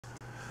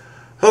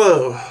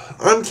Hello,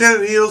 I'm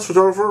Canon EOS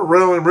photographer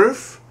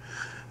RandallMRueff,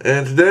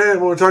 and today I'm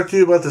going to talk to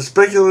you about the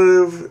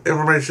speculative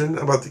information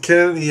about the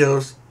Canon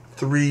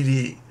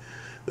EOS-3D.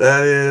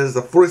 That is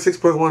the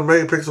 46.1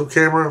 megapixel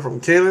camera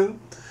from Canon,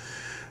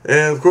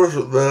 and of course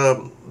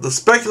the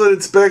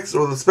speculated specs,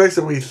 or the specs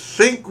that we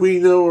think we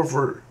know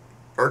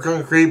are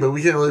concrete, but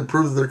we can't really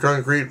prove that they're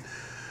concrete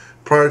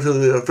prior to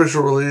the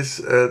official release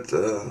at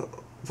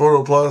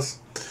Photo Plus,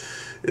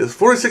 is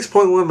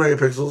 46.1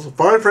 megapixels,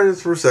 5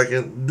 frames per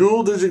second,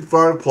 dual digit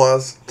 5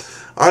 plus,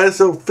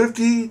 ISO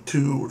 50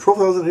 to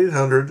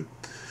 12,800,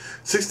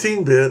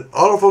 16-bit,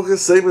 autofocus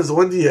same as the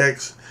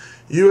 1DX,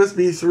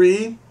 USB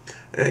 3,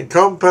 and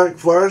compact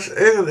flash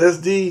and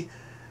SD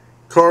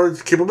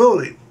cards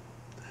capability.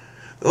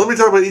 Now let me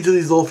talk about each of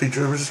these little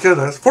features, which is kind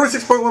of nice.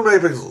 46.1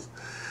 megapixels,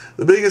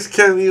 the biggest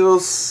Canon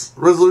EOS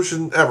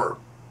resolution ever.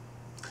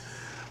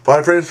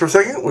 5 frames per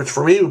second, which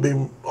for me would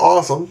be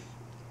awesome.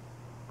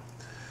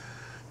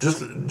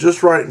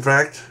 Just right, in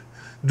fact.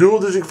 Dual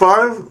digit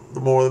 5, the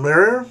more the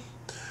merrier.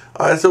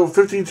 ISO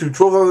 50 to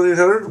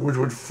 12,800, which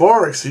would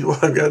far exceed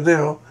what I've got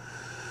now.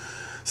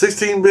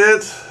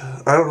 16-bit,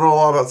 I don't know a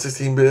lot about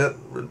 16-bit,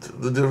 but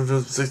the difference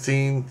is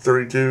 16,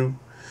 32.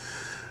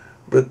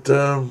 But,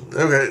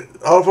 okay,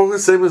 autofocus,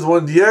 same as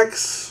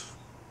 1DX.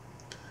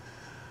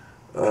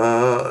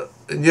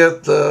 And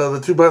yet,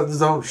 the two buttons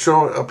don't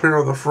show up here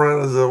on the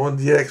front as a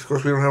 1DX. Of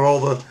course, we don't have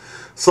all the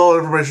solid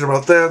information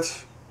about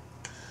that.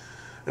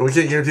 And we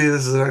can't guarantee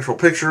this is an actual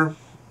picture.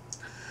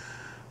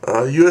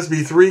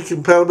 USB 3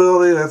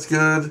 compatibility, that's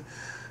good.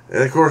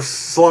 And of course,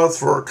 slots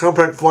for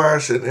compact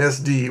flash and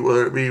SD,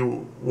 whether it be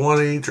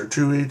 1 each or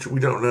 2 each, we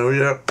don't know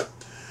yet.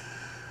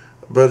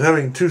 But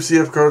having 2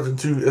 CF cards and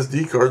 2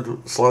 SD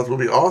card slots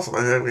would be awesome.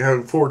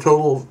 Having 4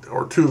 total,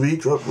 or 2 of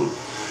each,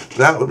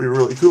 that would be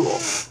really cool.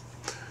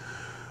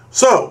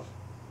 So,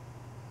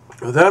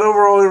 with that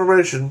overall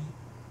information,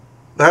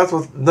 that's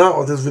not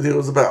what this video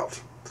is about.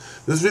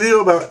 This video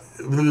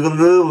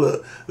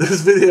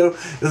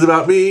is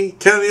about me,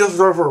 Canon EOS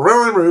photographer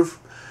RandallMRueff,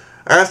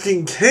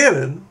 asking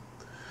Canon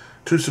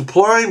to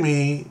supply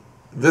me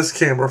this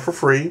camera for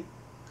free,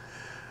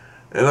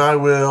 and I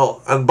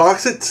will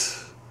unbox it,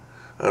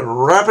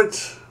 unwrap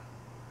it,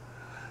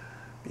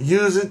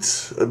 use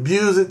it,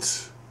 abuse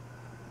it,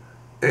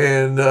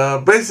 and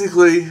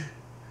basically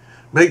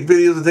make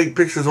videos and take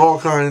pictures of all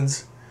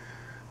kinds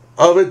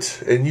of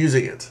it and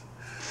using it.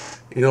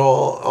 You know,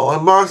 I'll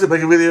unbox it,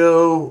 make a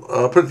video,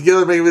 put it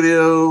together, make a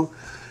video,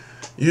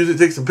 use it,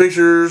 take some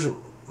pictures,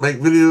 make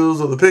videos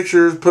of the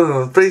pictures, put it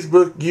on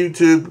Facebook,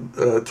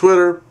 YouTube,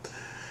 Twitter,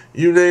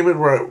 you name it.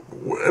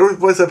 Every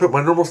place I put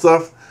my normal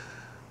stuff,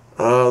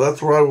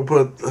 that's where I will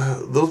put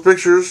those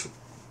pictures,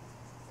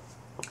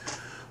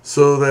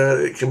 so that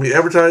it can be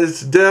advertised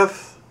to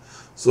death,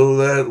 so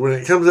that when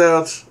it comes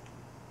out,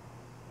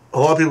 a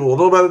lot of people will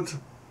know about it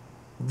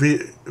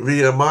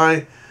via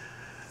my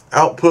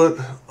output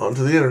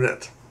onto the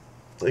internet.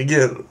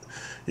 Again,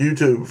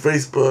 YouTube,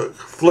 Facebook,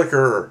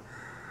 Flickr,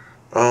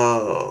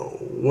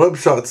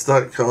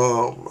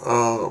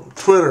 webshots.com,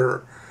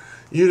 Twitter,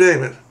 you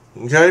name it,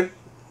 okay?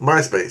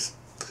 MySpace,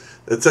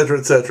 etc.,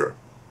 etc.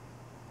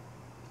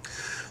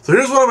 So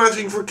here's what I'm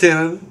asking for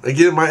Canon.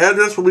 Again, my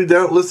address will be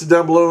listed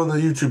down below in the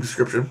YouTube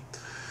description,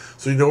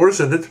 so you know where to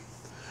send it.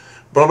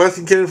 But I'm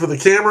asking Canon for the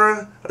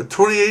camera, a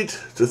 28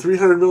 to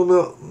 300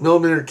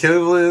 millimeter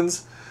Canon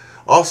lens,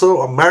 also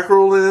a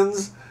macro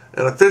lens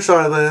and a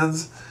fisheye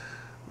lens,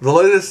 the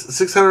latest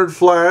 600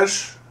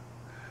 flash.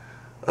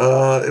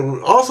 It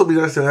would also be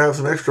nice to have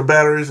some extra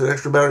batteries, an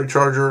extra battery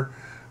charger,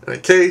 and a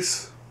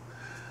case.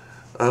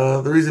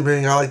 The reason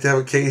being, I like to have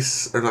a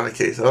case, or not a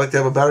case, I like to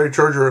have a battery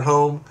charger at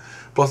home,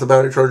 plus a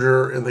battery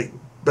charger in the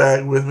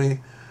bag with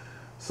me,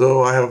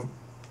 so I have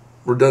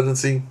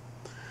redundancy.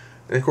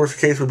 And of course, a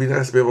case would be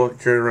nice to be able to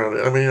carry around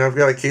it. I mean, I've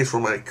got a case for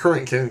my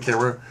current Canon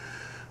camera,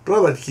 but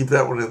I'd like to keep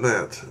that one in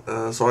that.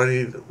 So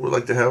would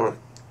like to have a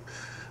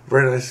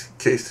very nice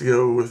case to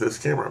go with this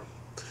camera.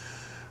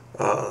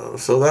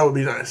 So that would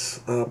be nice.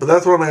 But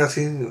that's what I'm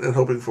asking and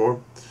hoping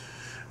for.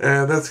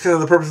 And that's kind of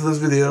the purpose of this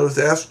video, is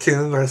to ask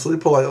Canon nicely,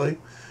 politely.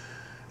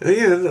 And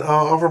again,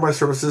 I'll offer my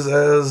services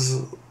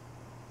as,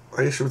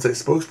 I guess you would say,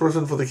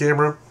 spokesperson for the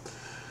camera.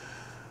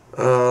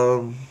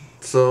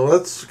 So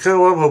that's kind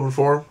of what I'm hoping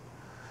for.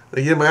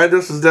 Again, my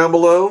address is down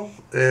below,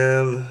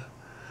 and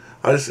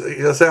I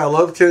gotta say, I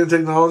love Canon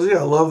technology.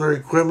 I love their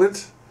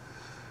equipment.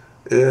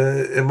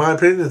 In my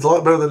opinion, it's a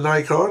lot better than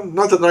Nikon.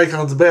 Not that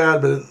Nikon's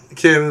bad, but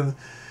Canon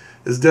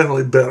is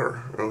definitely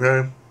better.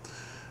 Okay,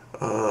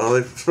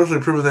 they've especially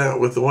proven that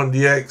with the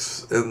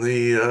 1DX and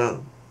the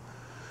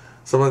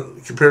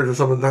compared to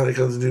some of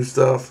Nikon's new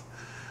stuff.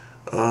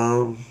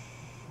 And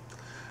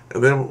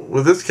then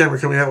with this camera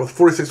coming out with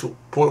 46.1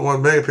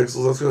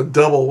 megapixels, that's going to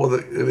double what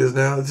it is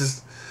now.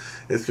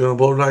 It's going to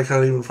blow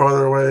Nikon even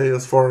farther away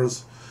as far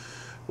as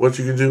what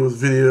you can do with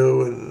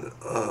video and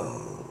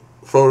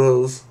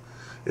photos.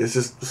 It's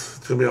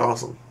going to be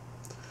awesome.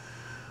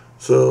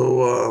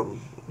 So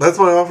that's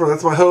my offer.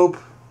 That's my hope.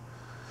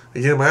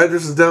 Again, my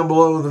address is down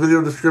below in the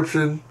video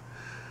description.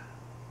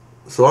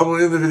 So I'm going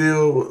to end the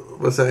video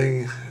by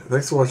saying,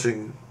 thanks for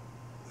watching,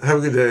 have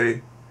a good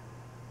day,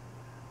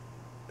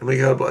 and may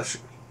God bless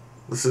you.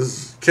 This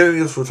is Canon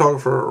EOS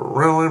photographer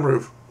Randall M.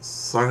 Rueff,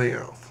 signing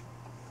out.